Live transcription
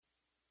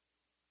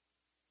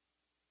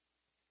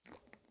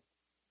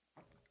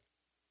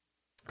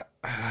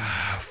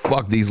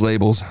Fuck these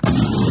labels.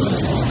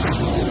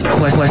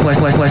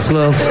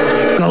 Questlove,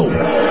 go.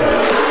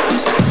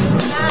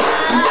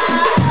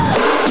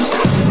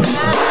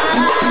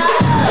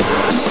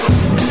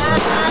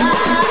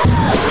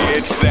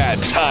 It's that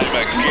time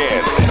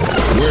again.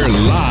 We're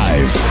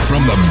live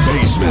from the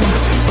basement.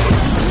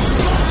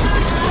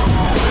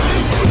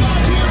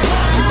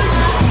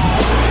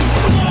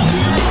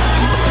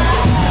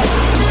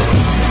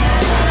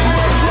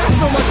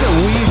 So much a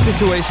we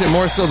situation,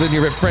 more so than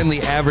your friendly,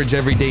 average,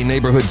 everyday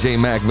neighborhood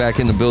J-Mac back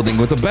in the building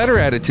with a better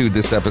attitude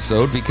this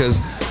episode because,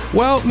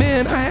 well,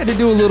 man, I had to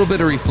do a little bit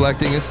of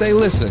reflecting and say,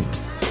 listen,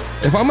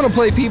 if I'm going to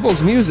play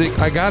people's music,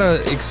 I got to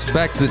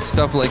expect that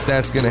stuff like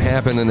that's going to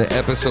happen and the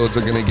episodes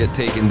are going to get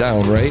taken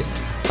down, right?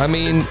 I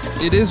mean,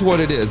 it is what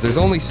it is. There's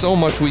only so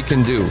much we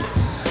can do.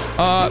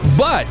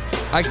 But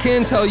I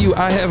can tell you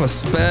I have a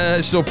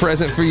special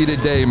present for you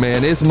today,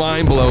 man. It's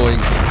mind-blowing.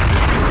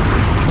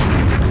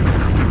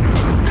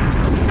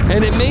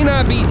 And it may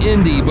not be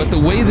indie, but the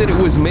way that it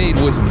was made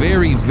was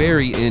very,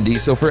 very indie.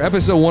 So for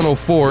episode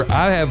 104,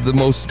 I have the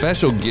most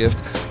special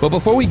gift. But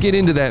before we get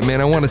into that,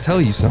 man, I want to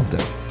tell you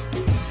something.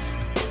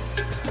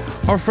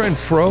 Our friend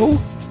Fro,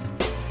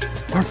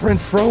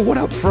 what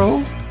up,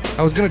 Fro?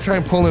 I was going to try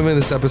and pull him in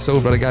this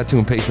episode, but I got too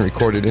impatient to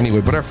record it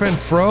anyway. But our friend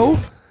Fro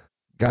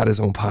got his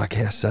own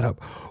podcast set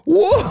up.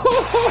 Whoa!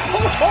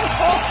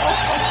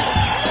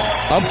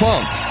 I'm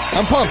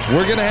pumped.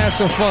 We're going to have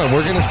some fun.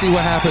 We're going to see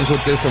what happens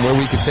with this and where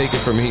we can take it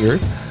from here.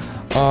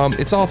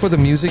 It's all for the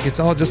music. It's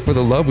all just for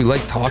the love. We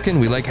like talking.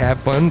 We like have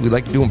fun. We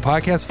like doing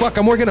podcasts. Fuck,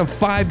 I'm working on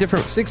 6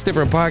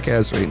 different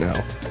podcasts right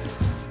now.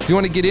 If you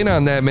want to get in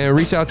on that, man,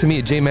 reach out to me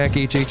at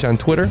JMacHH on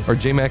Twitter or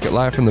JMac at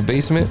Live from the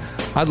Basement.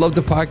 I'd love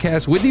to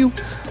podcast with you.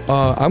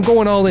 I'm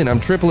going all in. I'm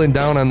tripling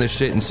down on this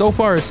shit. And so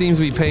far, it seems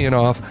to be paying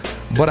off.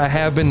 But I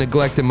have been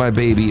neglecting my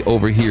baby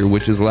over here,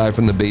 which is Live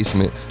from the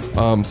Basement.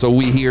 So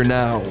we here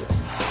now.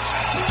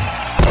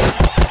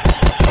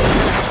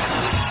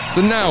 So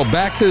now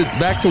back to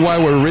why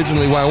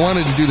I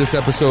wanted to do this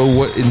episode.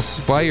 What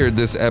inspired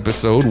this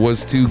episode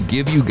was to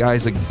give you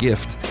guys a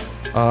gift.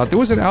 There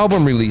was an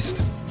album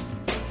released,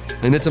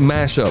 and it's a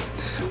mashup,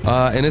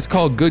 and it's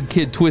called Good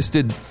Kid,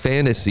 Twisted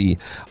Fantasy.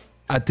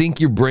 I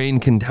think your brain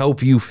can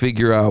help you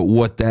figure out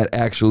what that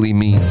actually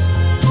means.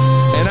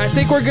 And I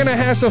think we're gonna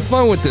have some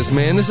fun with this,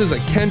 man. This is a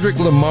Kendrick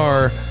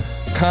Lamar,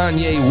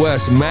 Kanye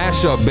West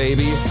mashup,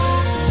 baby.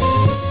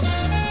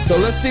 So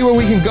let's see where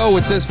we can go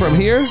with this from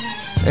here.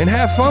 And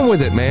have fun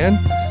with it, man.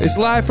 It's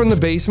Live from the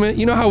Basement.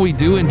 You know how we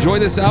do. Enjoy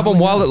this album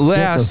while it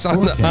lasts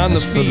on the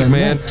feed,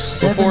 man,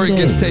 before it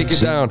gets taken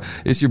down.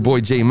 It's your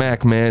boy J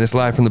Mac, man. It's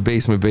Live from the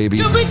Basement, baby.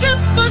 Can we get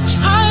much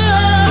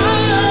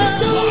higher?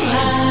 So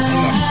Live from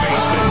the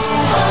basement.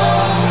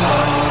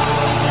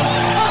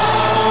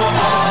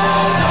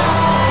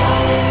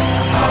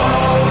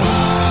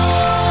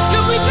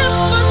 Can we get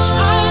much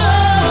higher?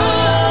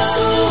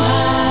 So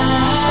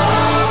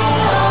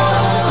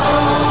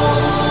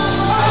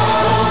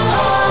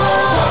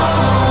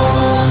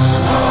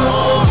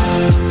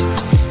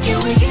can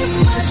we get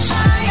much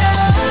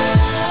higher?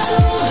 So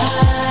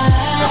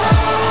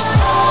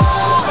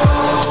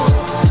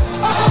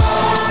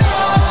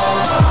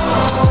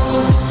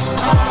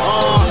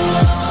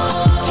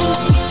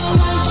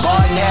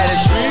Martin had a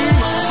dream.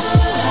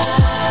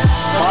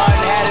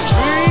 Martin had a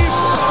dream.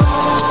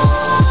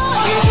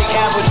 Kendrick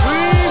have a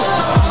dream.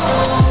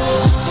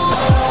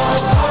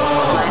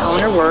 My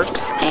owner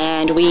works,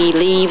 and we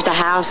leave the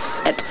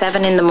house at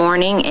 7 in the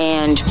morning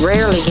and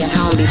rarely get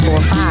home before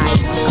 5.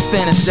 I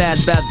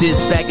fantasized about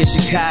this back in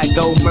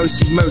Chicago.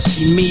 Mercy,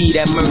 mercy me,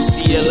 that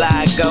mercy will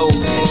I go.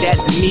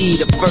 That's me,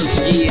 the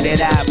first year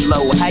that I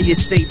blow. How you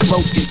say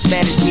broken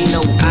Spanish, me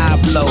no I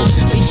blow.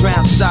 We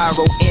drown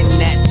sorrow in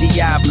that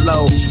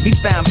Diablo. We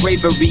found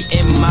bravery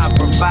in my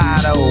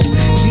bravado.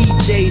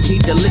 DJs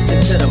need to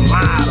listen to the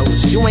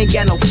models. You ain't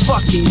got no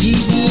fucking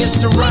Yeezy and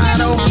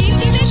Serato.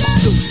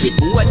 Stupid,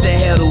 what the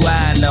hell do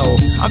I know?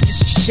 I'm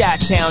just a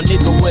Chi-Town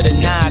nigga with a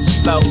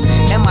nice flow.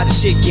 And my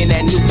chick in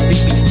that new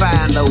Phoebe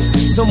Philo.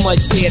 So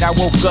much weird, I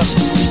woke up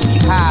to sleepy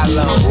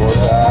hollow. Lord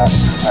God,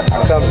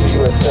 I come to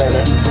you a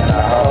sinner, and I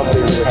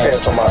humbly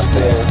repent for my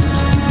sins.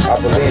 I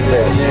believe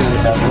that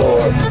Jesus is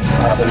Lord.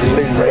 I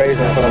believe He raised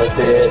Him from the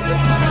dead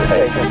to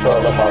take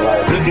control of my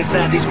life. Look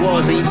inside these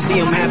walls and you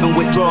see him having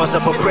withdrawals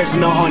of a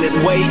prisoner on his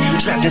way.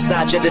 Trapped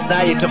inside your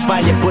desire to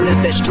fire bullets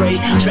that stray.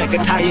 Track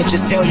a tire,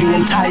 just tell you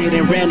I'm tired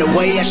and ran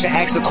away. I should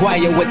ask a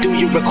choir, what do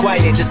you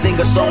require to sing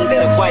a song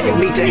that acquire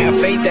me to have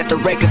faith that the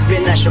record's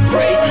been, I should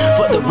pray.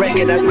 For the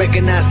record, I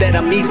recognize that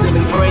I'm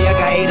easily prey. I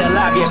got 8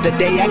 alive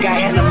yesterday, I got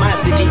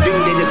animosity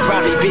building. It's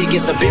probably big,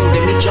 it's a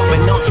building. Me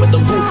jumping off of the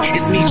roof,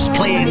 it's me just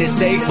playing it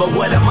safe. But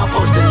what am I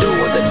supposed to do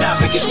when the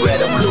topic is red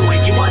or blue?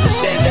 And you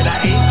understand that I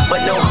ain't,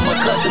 but no, I'm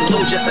accustomed to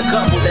just a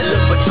couple that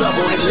look for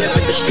trouble and live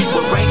in the street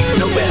with rank.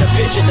 No better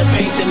picture to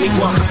paint than me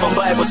walking from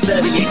Bible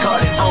study and called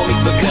his homies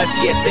because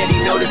he had said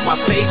he noticed my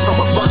face from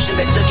a function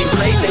that took in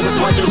place. They was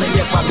wondering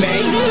if I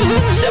banged.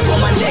 Step on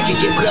my neck and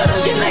get blood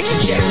on your Nike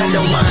checks. I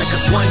don't mind,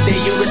 cause one day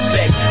you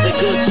respect the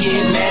good kid,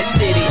 Mad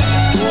City.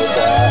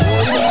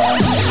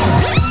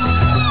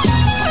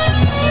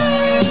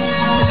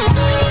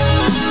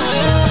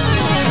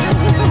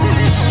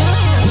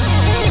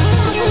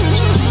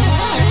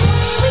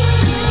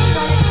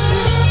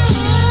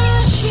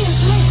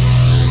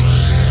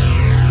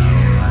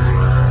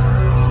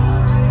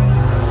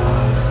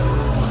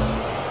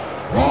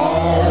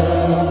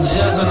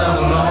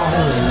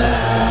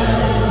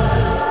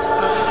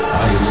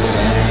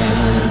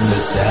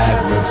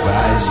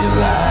 sacrifice your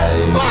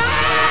life.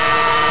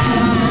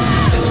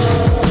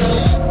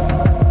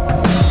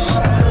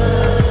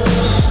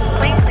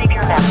 Please leave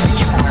your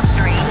message for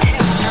 3-2.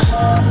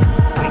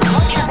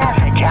 Record your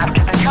message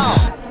after the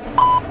tone.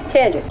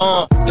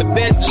 The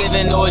best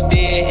living or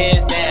dead,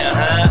 hands down,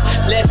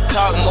 huh? Let's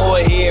talk more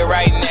here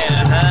right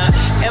now, huh?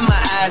 And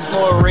my eyes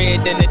more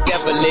red than the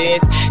devil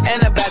is.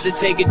 And I'm about to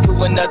take it to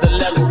another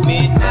level,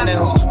 bitch. None of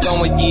who you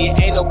going get,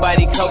 ain't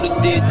nobody cold as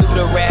this. Do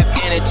the rap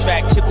and the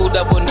track, triple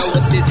double no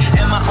assist.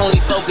 And my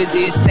only focus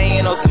is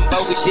staying on some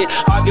bogus shit.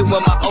 Arguing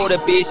with my older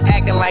bitch,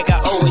 acting like I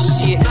owe her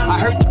shit. I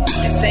heard the beat,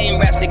 the same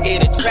raps that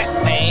gave the trap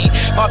pain.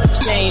 Off the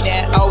chain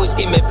that always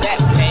give me back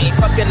pain.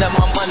 Fucking up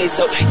my money,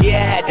 so yeah,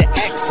 I had to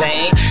act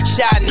sane.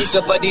 Shy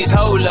nigga, but these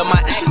hoes love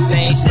my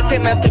accent. Shit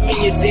came after me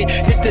and said,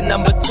 this the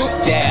number 2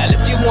 dial.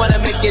 If you wanna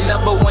make it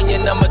number 1,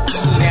 you're number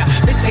 2 now.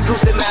 Mr.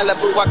 Goose in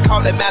Malibu, I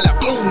call it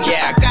Malibu,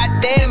 yeah.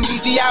 Goddamn,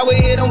 usually I would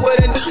hit him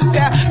with a new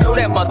style. Know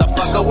that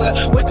motherfucker, well,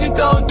 what you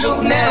gon'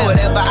 do now?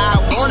 Whatever I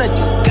wanna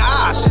do,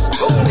 gosh, it's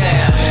cool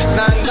now.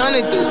 Not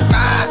gonna do,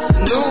 gosh, it's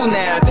new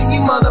now. Think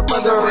you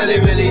motherfucker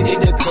really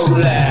need to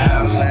cool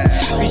out, man.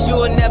 Cause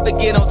you'll never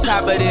get on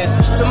top of this.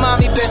 So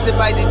mommy, best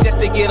advice is just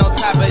to get on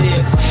top of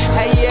this.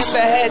 Have you ever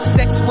had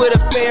sex with a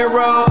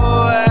pharaoh?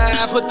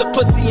 I put the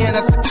pussy in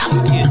her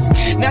sarcophagus.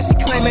 Now she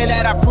claiming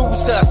that I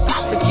bruised her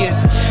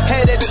esophagus.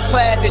 Head of the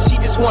class and she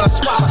just want a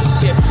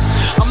scholarship.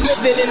 I'm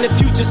living in the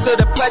future, so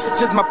the present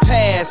is my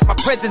past. My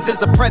presence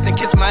is a present,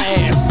 kiss my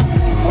ass.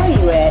 Where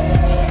you at?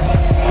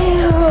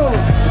 Damn,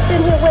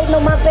 sitting here waiting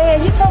on my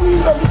van. You told me you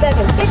was gonna be back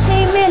in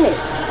 15 minutes.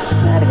 I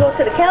gotta go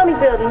to the county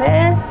building,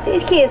 man.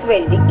 These kids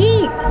ready to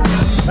eat.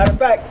 Matter of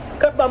fact,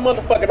 cut my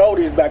motherfucking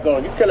oldies back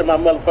on. You killing my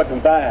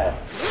motherfucking vibe.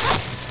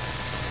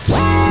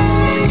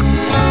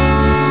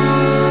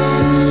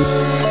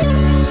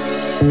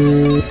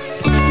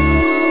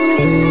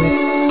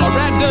 A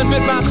rat done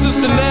bit my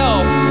sister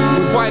Nell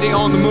with Whitey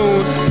on the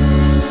moon.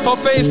 Her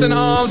face and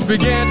arms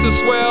began to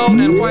swell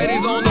and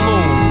Whitey's on the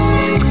moon.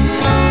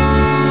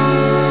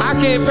 I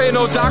can't pay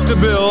no doctor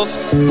bills,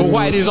 but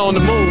Whitey's on the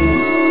moon.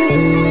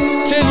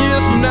 10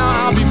 years from now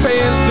I'll be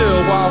paying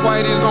still while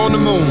Whitey's on the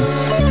moon.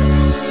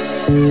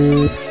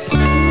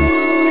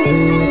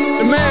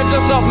 The man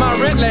just off my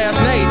rent last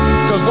night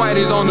cause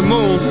Whitey's on the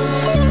moon.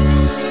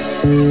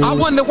 I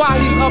wonder why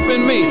he's up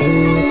in me,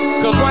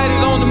 cause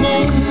Whitey's on the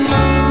moon.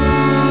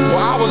 Well,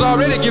 I was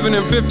already giving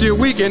him 50 a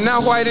week and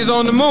now Whitey's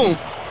on the moon.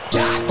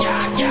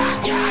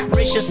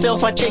 Brace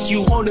yourself, I take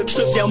you on a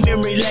trip down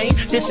memory lane.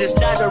 This is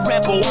not a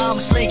rapper, I'm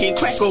slinging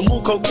crack or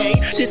moon cocaine.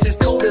 This is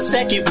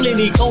cul-de-sac and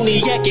plenty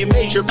cognac and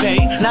major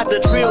pain. Not the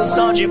drill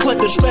sergeant, but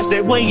the stress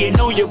that weighing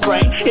on your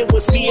brain. It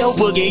was me, El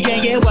Boogie,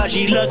 Yang and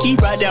YG Lucky.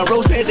 Ride down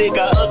Rosecrans, it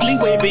got ugly.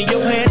 Waving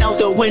your hand out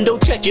the window,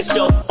 check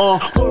yourself.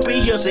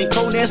 Warriors and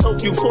Conans,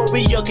 hope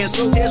euphoria can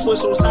slow dance with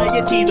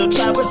society. The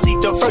driver seat,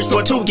 the first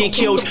one to get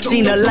killed.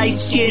 Seen a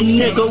light-skinned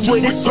nigga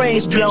with his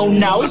brains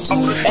blown out.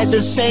 At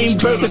the same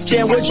burger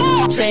stand with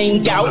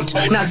saying gout.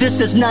 Now this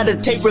is not a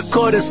tape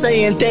recorder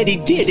saying that he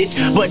did it,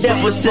 but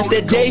ever since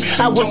that day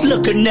I was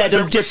looking at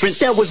him different.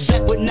 That was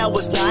back when I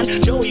was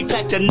 9. Joey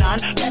packed a 9.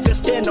 Back a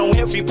stand on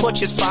every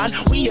porch is fine.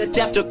 We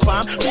adapt to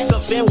crime. Back a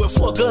van with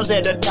 4 guns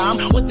at a time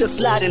with the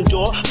sliding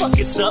door. Fuck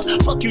it's up.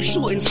 Fuck you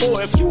shooting for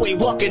if you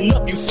ain't walking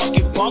up, you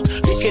fucking punk.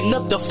 Picking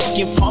up the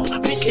fucking pump.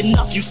 Picking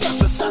off you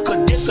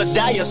sucker, dick or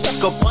die or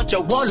sucker bunch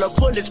of wall of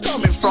bullets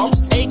coming from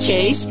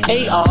AKs,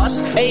 ARs,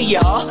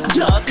 AR,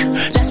 duck.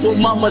 That's what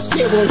mama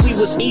said when we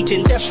was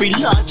eating that free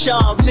lunch.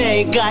 Oh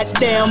man,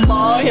 goddamn,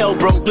 all hell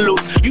broke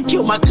loose. You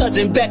killed my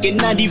cousin back in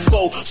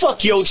 94.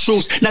 Fuck your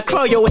truce. Now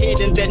crawl your head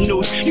in that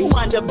noose. You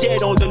wind up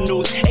dead on the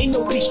news. Ain't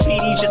no peace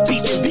treaty, just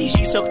peace and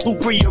BG's up to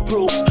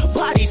pre-approved.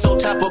 Bodies on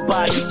top of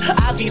bodies,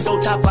 IVs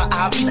on top of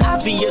IVs.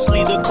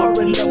 Obviously the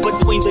coroner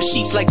between the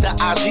sheets like the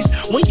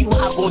Aussies. When you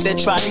hop on that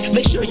trolley,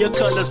 make sure your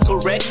color's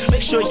correct.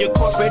 Make sure you're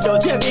corporate or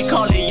they'll be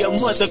calling your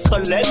mother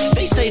collect.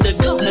 They say the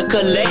governor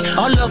collect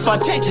all of our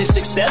taxes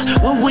except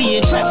when we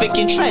in traffic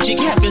and tragic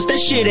happens. That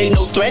shit ain't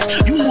no threat.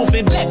 You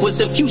moving backwards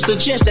if you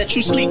suggest that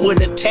you sleep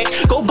with a tech.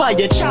 Go buy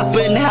your chopper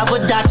and have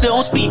a doctor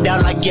on speed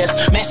dial, I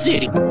guess. Matt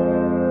City.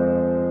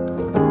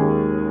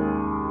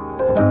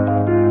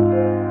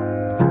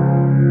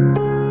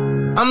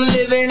 I'm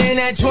living in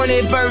that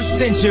 21st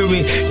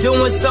century,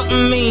 doing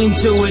something mean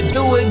to it.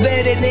 Do it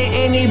better than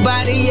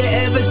anybody you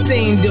ever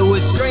seen do it.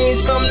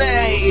 Screams from the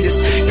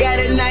haters, got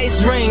a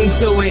nice ring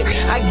to it.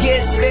 I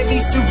guess every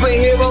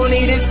superhero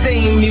need his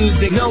theme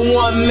music. No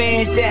one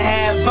man should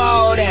have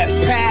all that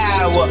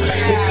power.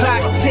 The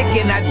clock's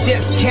ticking, I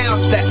just count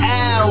the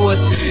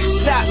hours.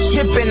 Stop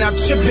tripping, I'm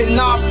tripping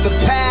off the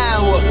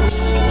power.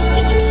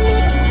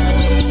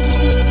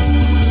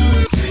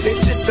 The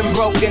system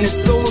broken, the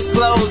school's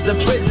closed, the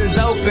prison's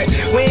open.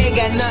 We ain't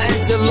got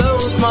nothing to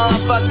lose,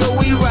 motherfucker,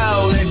 we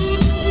rollin'.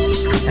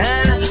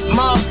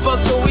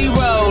 Motherfucker, we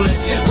rollin'.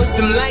 With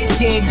some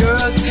light-skinned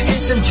girls and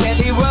some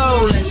Kelly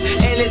Rollins.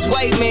 And this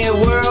white man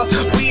world,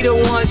 we the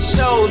ones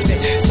chosen.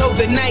 So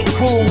good night,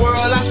 cool world,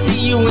 I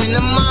see you in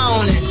the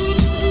morning.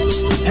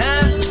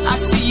 I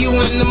see you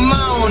in the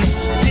morning.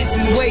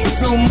 This is way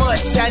too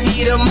much, I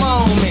need a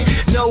moment.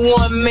 No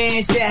one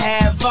man should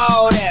have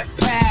all that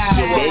power.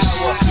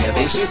 Yeah,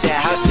 bitch, hit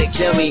that house stick,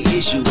 tell me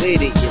is you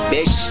with it,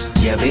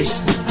 yeah,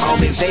 bitch.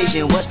 Home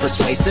invasion, what's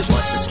persuasive?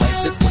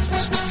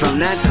 From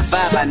 9 to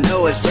 5, I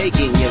know it's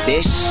faking, yeah,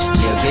 bitch.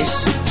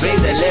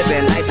 Dreams of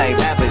living life like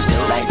rappers do,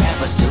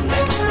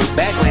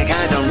 Back when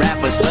condom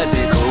rappers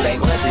wasn't cool,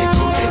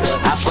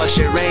 I fuck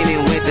Sherane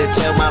and went to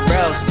tell my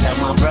bros.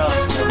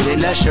 Then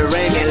Usher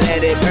Raymond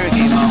let it burn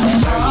him on.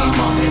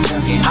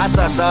 I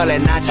start all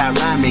at night time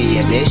rhyming,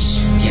 yeah,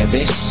 bitch.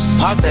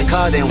 Park the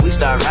car, then we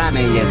start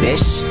rhyming, yeah,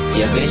 bitch.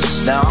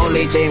 The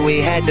only thing we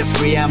had to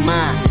free our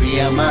mind.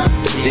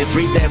 Then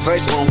freeze that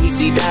verse when we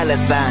see dollar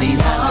sign.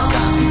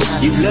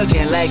 You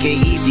looking like an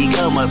easy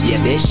come up, yeah,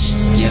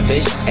 bitch.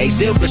 A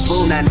silver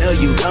spoon, I know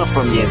you come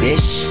from, yeah,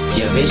 bitch.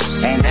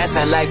 And that's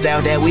a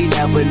lifestyle that we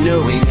never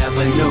knew.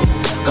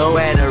 Go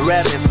at a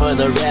rapping for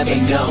the rap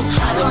and go.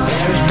 Holla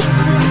Barry,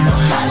 or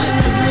holla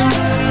Lou.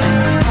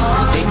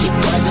 Think it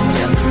wasn't,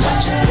 tell me what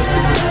you do.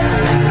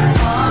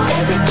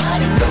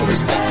 Everybody go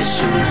respect the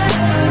shooter,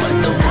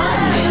 but the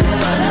one in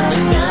front of the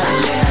gun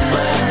lives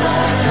for the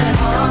blood.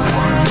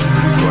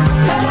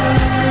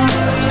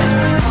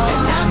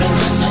 And I've been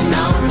hustling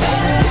all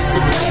day to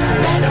dissipate,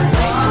 better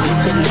way. You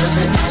can lose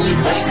in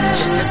alleyways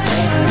just to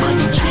say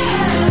money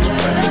trees is the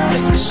perfect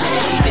place for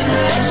shade, and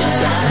that's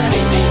just how I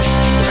live it.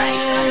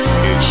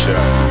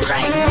 Shot.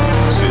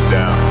 Sit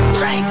down.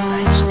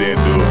 Stand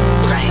up.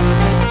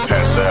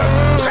 Pass out.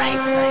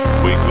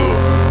 Wake up.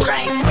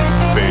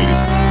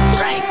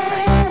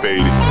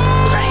 Fade it.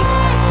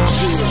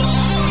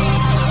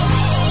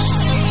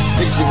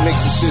 Niggas been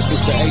mixing shit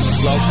since the 80s,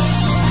 low.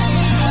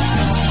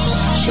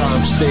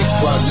 Charm stay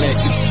squad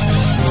naked.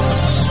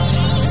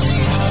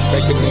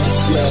 Make a nigga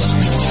flip.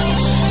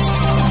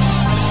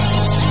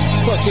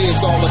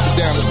 Fuckheads all up and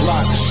down the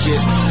block and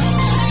shit.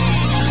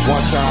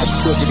 One time's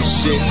crooked as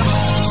shit.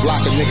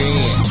 Block a nigga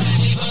in.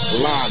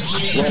 Line,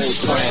 Rose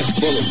Crans,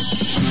 bullets.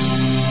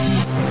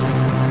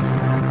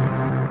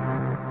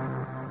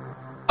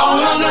 All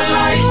of the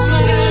lights.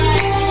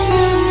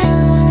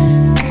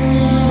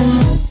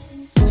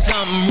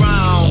 Something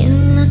wrong.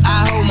 I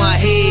hold my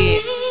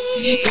head.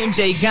 MJ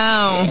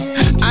gone.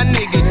 I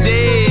nigga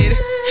dead.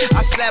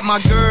 I slapped my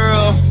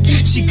girl.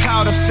 She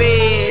called the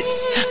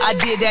feds. I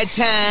did that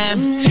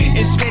time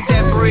and spent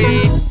that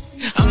bread.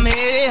 I'm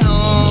headed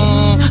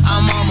home,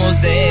 I'm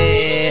almost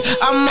there.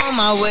 I'm on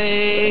my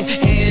way,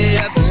 headed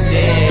up the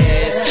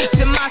stairs.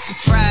 To my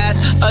surprise,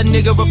 a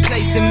nigga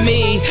replacing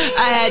me.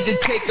 I had to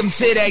take him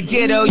to that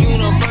ghetto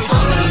university.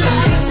 All of the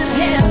lights in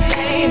here,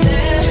 baby.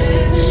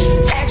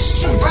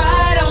 Extra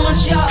bright, I want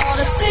y'all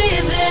to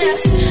see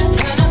this.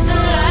 Turn up the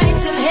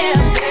lights in here,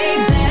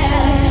 baby.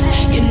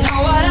 You know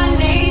what I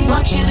need,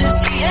 want you to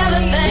see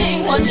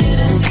everything. Want you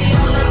to see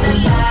all of the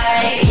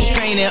lights.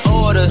 Straining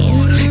order.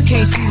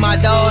 Can't see my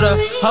daughter,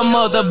 her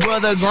mother,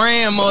 brother,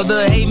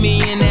 grandmother hate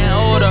me in that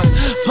order.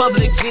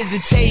 Public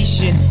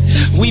visitation,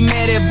 we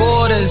met at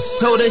Borders.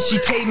 Told her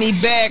she'd take me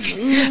back,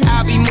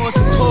 I'll be more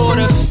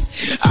supportive.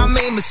 I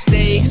made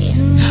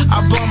mistakes,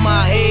 I bumped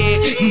my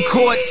head, and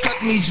court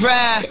sucked me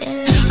dry.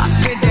 I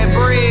spent that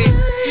bread,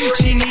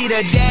 she need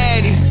a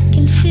daddy.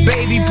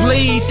 Baby,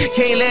 please,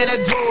 can't let her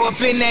grow up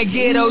in that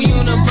ghetto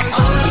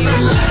university.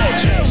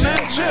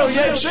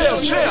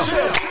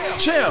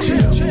 Chill.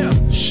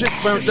 Shit's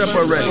burnt up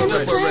already.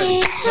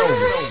 It's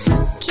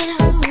over.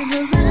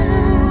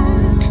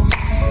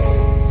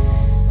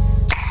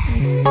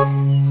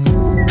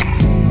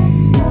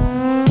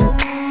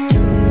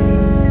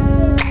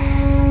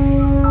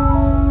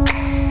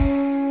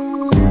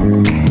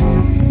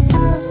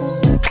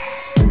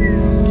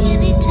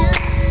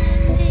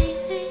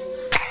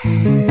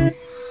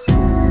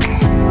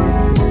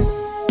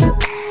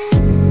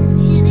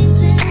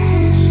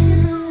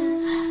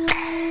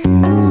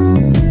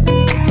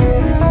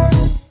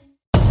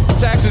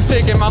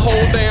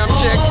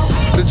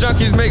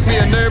 Junkies make me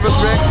a nervous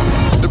wreck.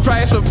 The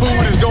price of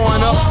food is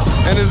going up,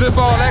 and as if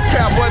all that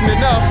crap wasn't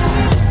enough,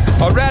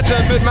 a rat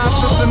done bit my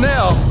sister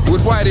Nell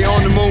with Whitey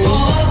on the moon.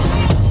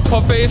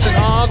 Her face and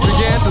arms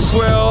began to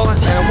swell,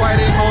 and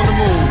Whitey on the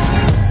moon.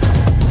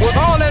 With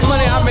all that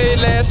money I made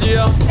last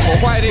year for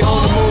Whitey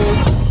on the moon,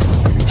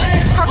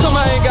 how come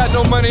I ain't got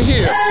no money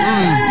here?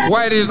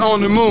 Whitey's on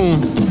the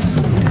moon.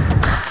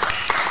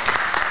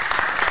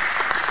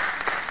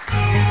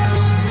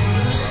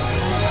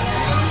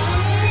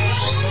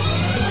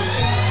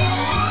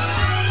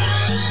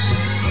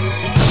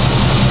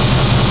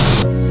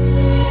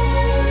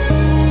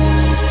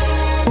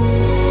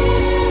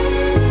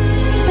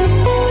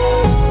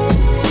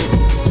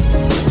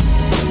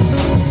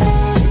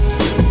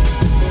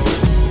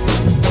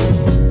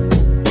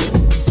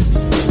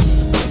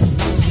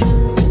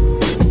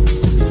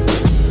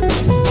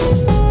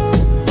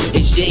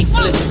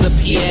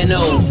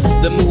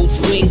 The mood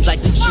swings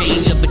like the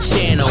change of a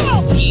channel.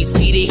 He's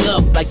heating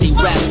up like they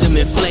wrapped him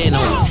in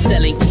flannel.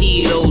 Selling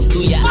kilos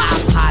through your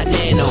iPod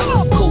Nano.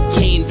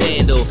 Cocaine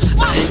vandal,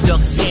 iron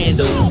duck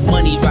scandal.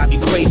 Money drive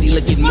you crazy,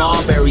 look at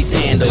Marbury's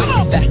handle.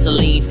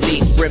 Vaseline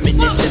face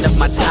reminiscent of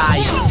my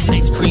tires.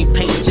 Ice cream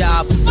paint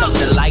job,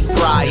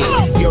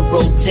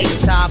 rotate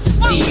top,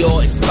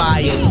 Dior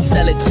inspired.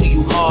 Sell it to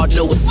you hard,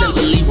 no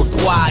assembly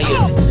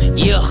required.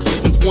 Yeah,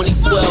 in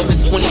 2012 and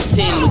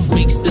 2010, which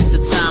makes this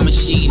a time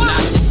machine, not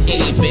just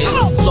any bit.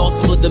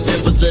 Lost for the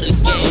members of the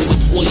game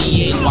with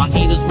 28. While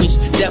haters wish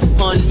death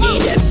on me,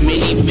 that's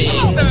many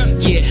men.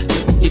 Yeah,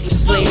 if you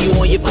slay you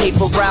on your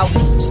paper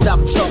route, stop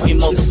talking,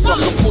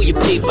 motherfucker, pull your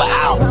paper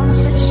out.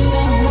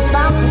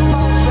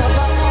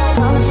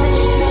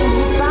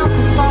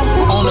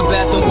 On the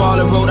bathroom wall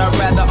of road, I'd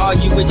rather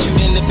argue with you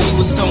than to be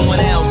with someone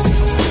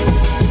else.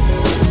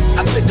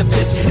 I took the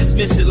piss and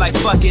dismissed it like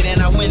fuck it,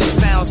 and I went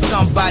and found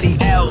somebody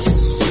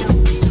else.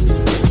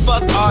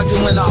 Fuck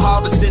arguing or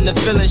harvesting the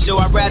feelings, yo,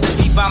 I'd rather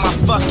be by my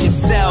fucking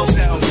self.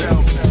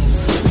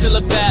 Till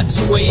about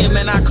 2 a.m.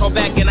 and I call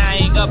back and I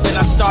ain't up and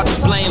I start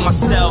to blame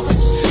myself.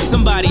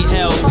 Somebody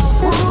help.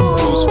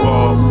 Who's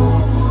fault?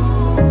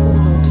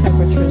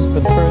 Temperatures,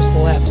 but first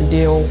we'll have to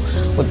deal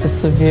with the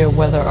severe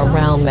weather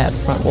around that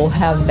front. We'll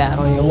have that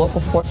on your local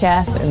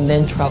forecast and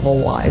then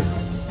travel-wise.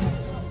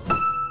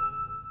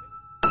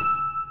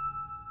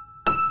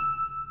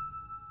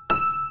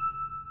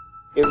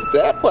 Is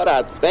that what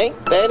I think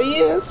that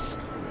is?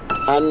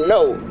 I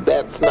know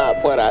that's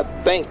not what I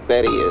think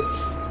that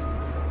is.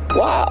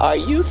 Why are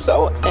you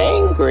so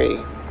angry?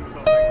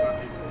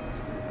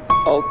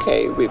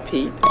 Okay,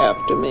 repeat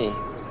after me.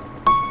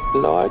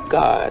 Lord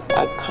God,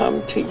 I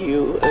come to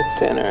you a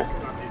sinner,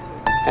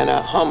 and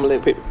I humbly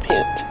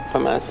repent for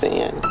my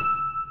sin.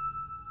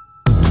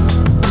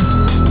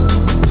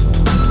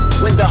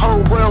 When the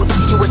whole world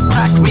see you as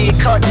Pac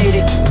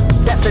reincarnated,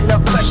 that's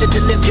enough pressure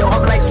to live your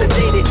whole life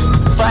sedated.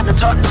 Find a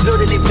TARDIS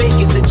building in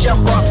Vegas and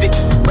jump off it,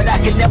 but I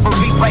can never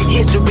rewrite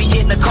history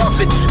in the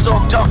coffin. So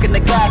I'm talking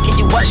to God, can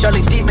you watch all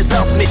these demons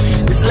help me?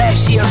 This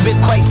last year been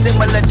quite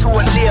similar to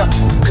a Lear.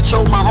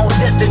 Control my own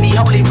destiny,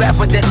 only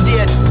rapper that's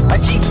dead. My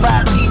G's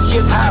 5 G's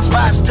give high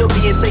fives to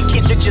me and say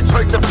kids should just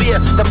persevere.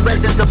 The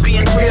presence of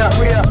being real.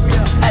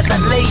 As I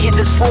lay in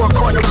this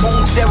four-corner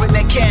room staring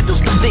at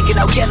candles, thinking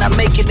how can I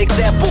make an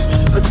example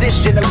for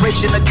this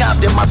generation of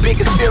Compton. My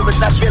biggest fear is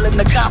not feeling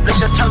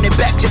accomplished. I turn it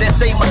back to that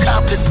same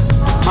accomplice.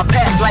 My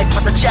past life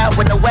was a child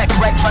with a whack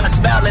rack, trying to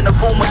smile in a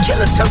room where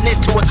killers turned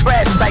into a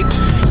crash site.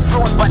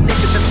 Influenced by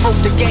niggas that spoke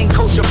the gang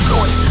culture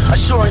fluence,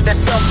 assuring that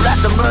some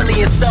blossom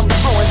early and some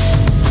truants.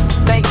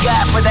 Thank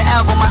God for the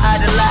album I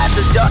idolize.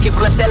 It's dark and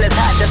plus hell is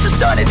hot, that's the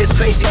start of this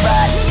crazy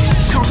ride.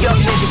 Two young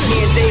niggas,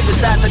 me and Dave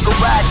inside the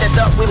garage. I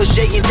thought we was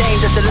Jay and Dame,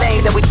 that's the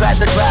lane that we tried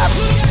to drive.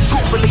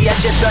 Truthfully, I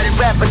just started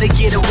rapping to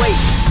get away.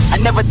 I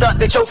never thought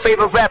that your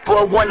favorite rapper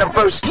would want a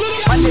verse.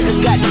 My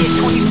niggas got hit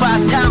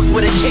 25 times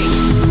with a K.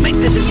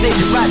 Make the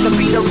decision, ride the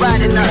beat or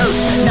ride in the hearse.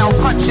 Now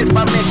Punch is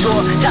my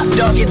mentor, Top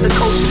Dog is the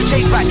coach.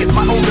 J-Rock is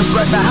my older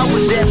brother, I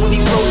was there when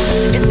he wrote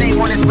his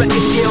name on his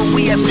record deal,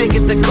 we had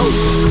figured the coast.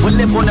 We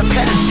live on a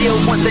pedestal,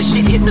 once the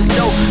shit hit the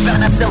stove.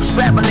 Found ourselves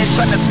scrambling,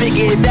 trying to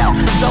figure it out.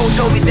 Soul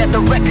told me that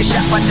the record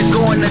shop about to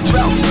go in a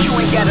drought. You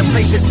ain't got a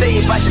place to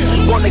stay, about to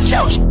sleep on the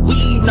couch. We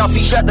eating off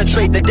each other,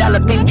 trade the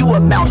dollars, mean you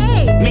amount.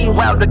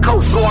 Meanwhile the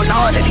coast going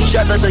hard at each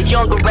other. The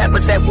younger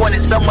rappers that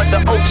wanted some of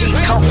the OG's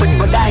comfort,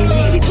 but I ain't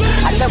need it.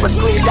 I never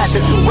screamed out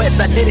the US,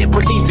 I didn't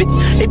believe it.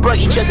 They brought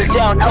each other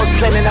down, I was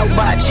planning out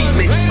my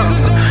achievements.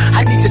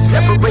 I need to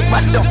separate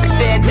myself to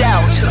stand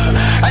out.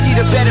 I need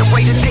a better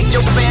way to take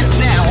your fans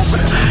now.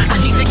 I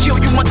need to kill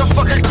you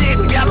motherfucker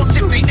dead. Y'all don't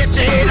think that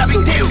your head, I'll be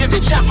damned if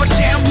the chopper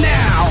jams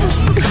now.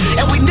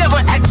 And we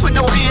never asked for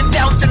no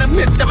handouts. In the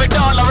midst of it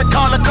all, I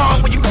recall a call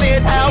when you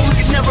cleared out.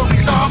 We could never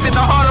resolve in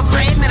the Hall of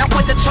Fame. And I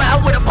went to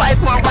trial with a pipe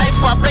or a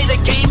rifle. I play the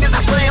game as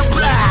I play them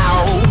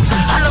loud.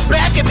 I look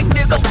back at me,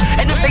 nigga,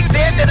 and if they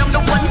said that I'm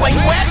the one, why you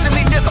asking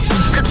me, nigga?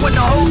 Cause when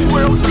the whole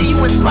world see you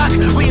as rock,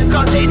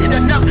 reincarnated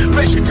enough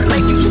pressure to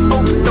make you just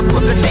open the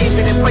book of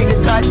David and pray to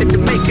God that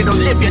you make it or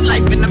live your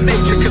life in the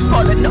matrix. Cause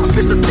falling off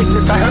is a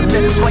sickness, I heard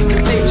that it's quite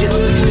contagious.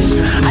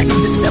 I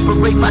need to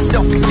separate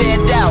myself to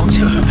stand out.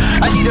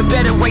 I need a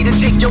better way to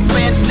take your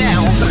fans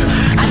now.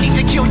 I need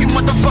to kill you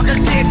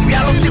motherfucker dead.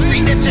 Y'all don't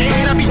think that your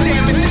head, I'll be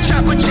damned if the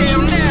chopper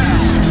jam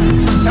now.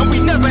 And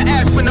we never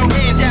asked for no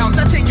handouts.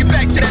 I take you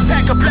back to that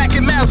pack of black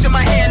and mouths in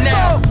my hand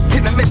now.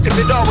 In the midst of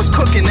it all was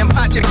cooking and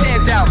pot your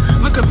hands out.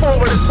 Looking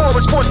forward as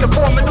forced to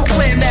form a new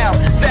plan now.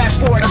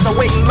 Fast forward as I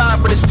wait in line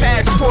for this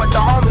passport.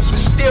 The homies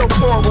was still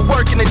poor, we're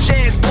working the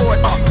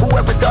transport.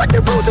 Whoever thought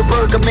that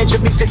Rosenberg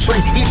mentioned me to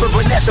trade. Even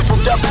Vanessa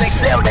from Double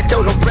XL that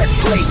told him press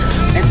play.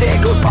 And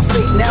there goes my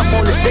fate, now I'm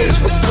on the stage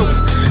with Snoop.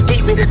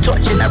 Gave me the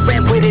torch and I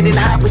ran with it in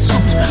high pursuit.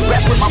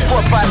 Rap with my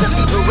forefathers,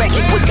 even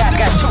wrecking with God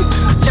got two.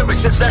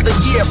 Lyricists of the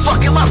year,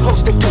 fuck am I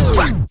supposed to do?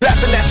 Rock.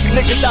 Laughing at you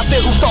niggas out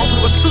there who thought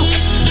we was troops.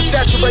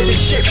 Saturated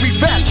shit, we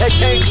rap, that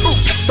came true.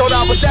 Thought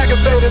I was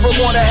aggravated, but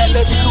wanna had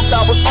let me loose.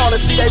 I was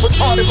honest, see they was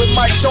haunted with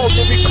Mike Jones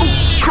and we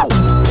cool.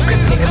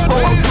 Cause niggas go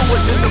out do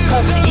us in the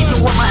booth. Even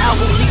when my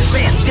album leaves,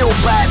 fans still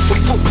buy it for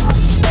proof.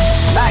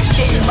 I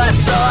came, I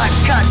saw, I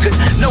conquered.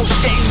 No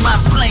shame, I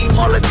blame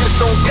all of this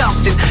on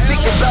Compton.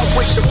 Thinking about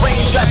when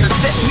Shireen tried to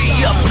set me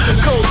up.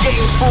 Cold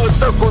game, full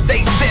circle,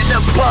 they stand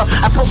up.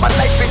 I put my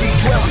life in these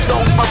 12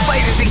 songs. My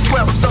fight in these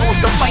 12 songs.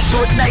 The fight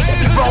to ignite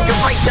every wrong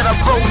and right that I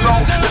wrote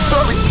on. The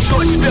story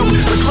short film.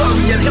 The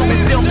glory of him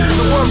and them.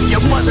 The worry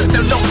of mothers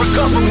that don't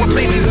recover when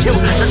babies kill.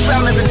 The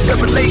trial and the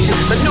tribulation.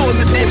 The new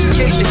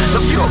miseducation.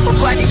 The fuel of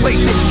body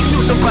wasted. You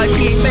knew somebody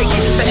ain't make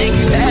it. The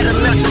angry, the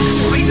adolescent.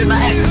 The reason I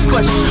ask this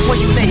question,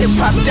 when you let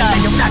hip-hop die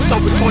on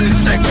October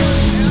 22nd.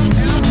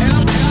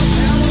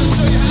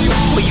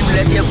 When you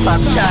let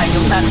hip-hop die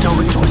on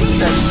October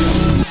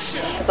 22nd.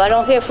 If I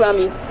don't hear from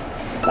you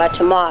by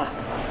tomorrow,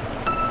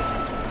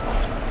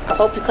 I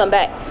hope you come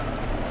back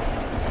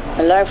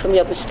and learn from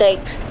your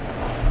mistakes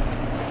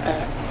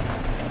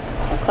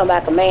and come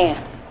back a man.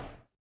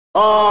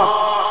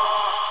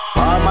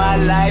 All my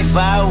life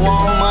I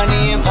want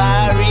money and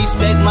power,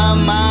 respect my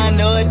mind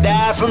or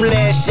die from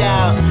last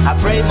child. I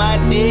pray my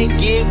dick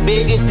get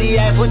big as the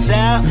Eiffel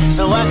Tower,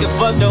 so I can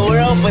fuck the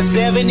world for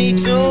 72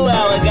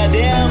 hours.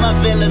 Goddamn, I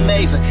feel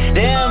amazing.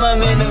 Damn,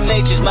 I'm in the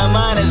matrix. My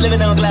mind is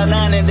living on cloud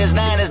 9 and this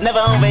 9 is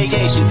never on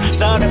vacation.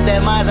 Start up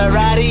that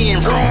Maserati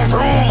and vroom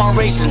vroom, I'm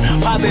racing.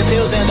 Popping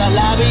pills in the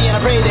lobby and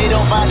I pray they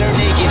don't find her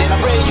naked. And I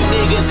pray you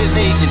niggas is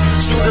aging.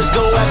 Shooters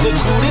go after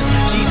Judas.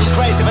 Jesus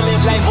Christ, if I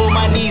live life on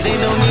my knees,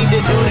 ain't no need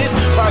to do this.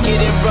 Park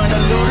it in front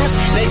of looters.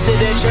 Next to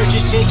that church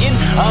is chicken.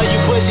 All you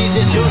pussies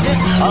is losers.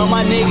 All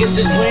my niggas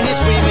is winning,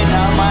 screaming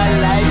all my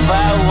life.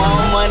 I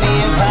want money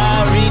and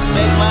power,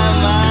 respect my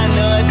mind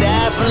or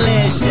die from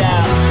last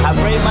child. I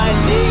pray my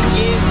dick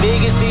get big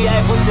as the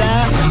Eiffel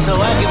Tower,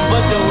 so I can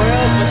fuck the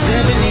world for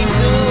 72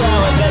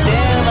 hours.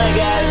 Goddamn, I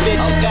got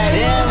bitches.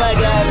 Goddamn, I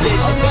got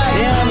bitches.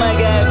 Goddamn, I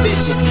got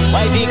bitches.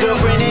 Wifey,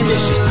 girlfriend, and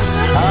mistress.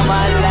 All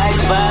my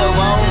life I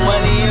want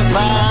money and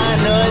power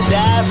or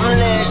die from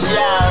last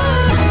child.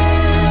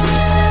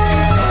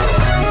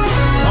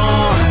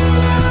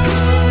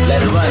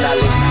 Let it run,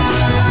 Ali.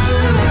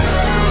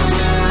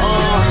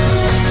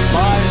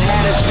 Martin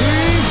had a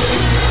dream.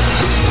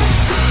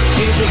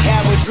 Kendrick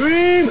have a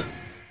dream.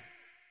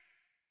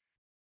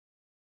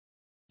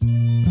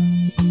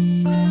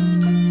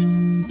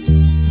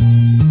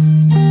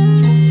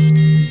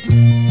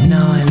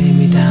 Now I lay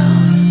me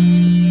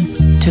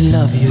down to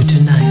love you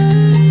tonight.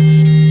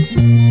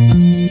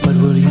 But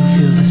will you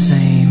feel the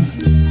same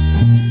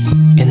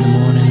in the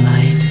morning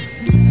light?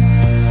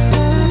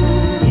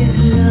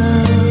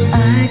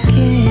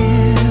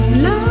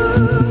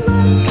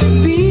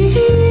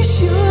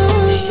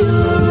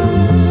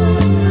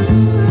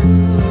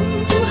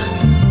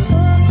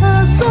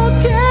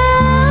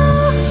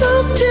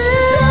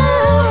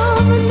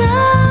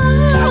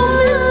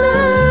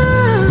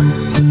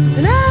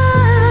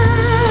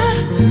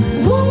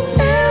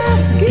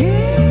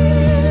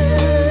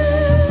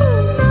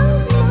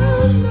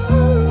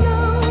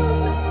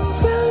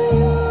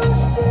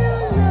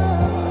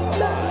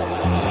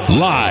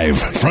 Live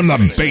from the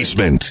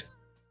basement.